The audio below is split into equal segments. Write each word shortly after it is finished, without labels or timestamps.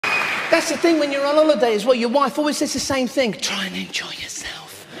That's the thing when you're on holiday as well. Your wife always says the same thing. Try and enjoy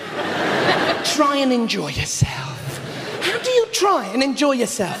yourself. Try and enjoy yourself. How do you try and enjoy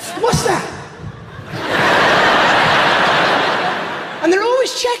yourself? What's that? And they're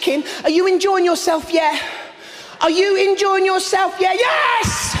always checking, are you enjoying yourself? Yeah. Are you enjoying yourself? Yeah.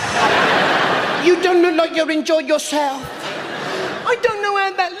 Yes! You don't look like you're enjoying yourself. I don't know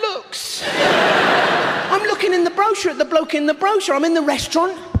how that looks. I'm looking in the brochure at the bloke in the brochure. I'm in the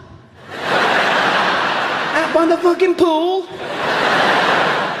restaurant. Out by the fucking pool.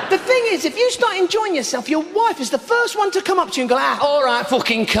 The thing is, if you start enjoying yourself, your wife is the first one to come up to you and go, all right,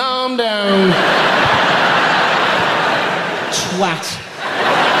 fucking calm down. Twat.